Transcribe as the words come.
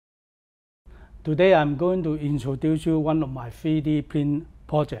Today I'm going to introduce you one of my 3D print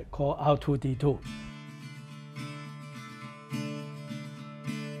project called R2-D2.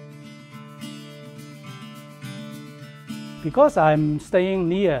 Because I'm staying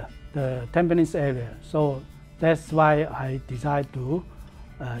near the Tampines area, so that's why I decided to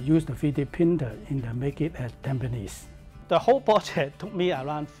use the 3D printer in the MakeIT at Tampines. The whole project took me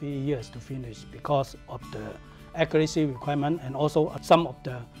around 3 years to finish because of the accuracy requirement and also some of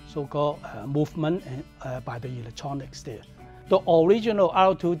the so-called movement by the electronics there. The original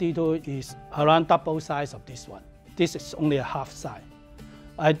R2-D2 is around double size of this one. This is only a half size.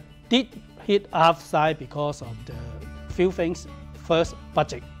 I did hit half size because of the few things. First,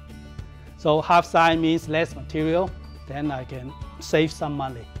 budget. So half size means less material, then I can save some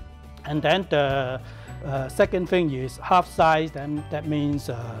money. And then the second thing is half size, then that means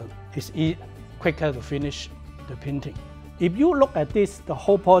it's quicker to finish the printing. If you look at this, the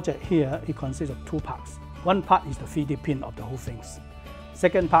whole project here, it consists of two parts. One part is the 3D print of the whole things.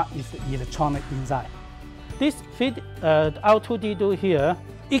 Second part is the electronic inside. This R2-D2 here,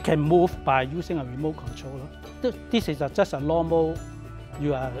 it can move by using a remote controller. This is just a normal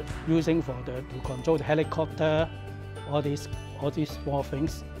you are using to control the helicopter, all these small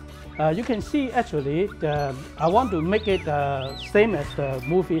things. You can see actually, I want to make it same as the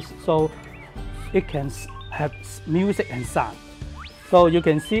movies, so it can have music and sound. So you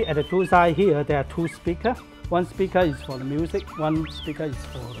can see at the two sides here, there are two speakers. One speaker is for the music, one speaker is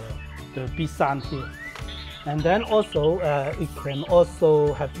for the beat sound here. And then also, it can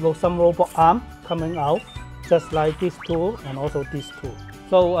also have some robot arm coming out, just like this tool and also this tool.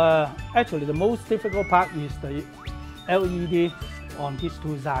 So actually the most difficult part is the LED on these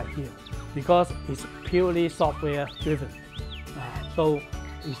two sides here, because it's purely software driven. So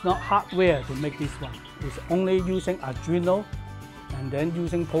it's not hardware to make this one. It's only using Arduino and then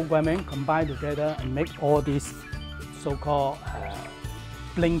using programming combined together and make all this so-called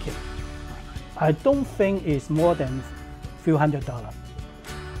blinking. I don't think it's more than a few $100.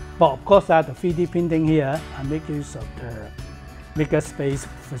 But of course, the 3D printing here, I make use of the makerspace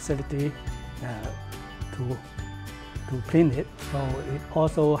facility to print it. So it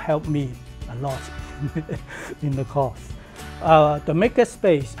also helped me a lot in the cost. The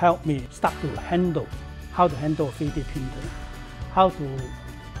makerspace helped me start to handle how to handle a 3D printer, how to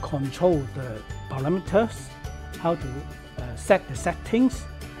control the parameters, how to set the settings.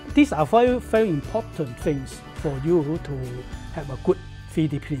 These are very, very important things for you to have a good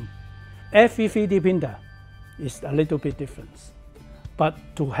 3D print. Every 3D printer is a little bit different, but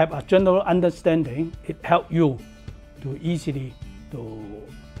to have a general understanding, it helps you to easily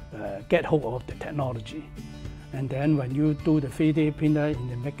get hold of the technology. And then when you do the 3D printer in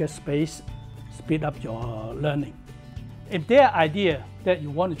the makerspace, speed up your learning. If there are ideas that you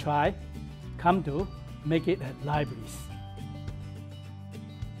want to try, come to MakeIT at libraries.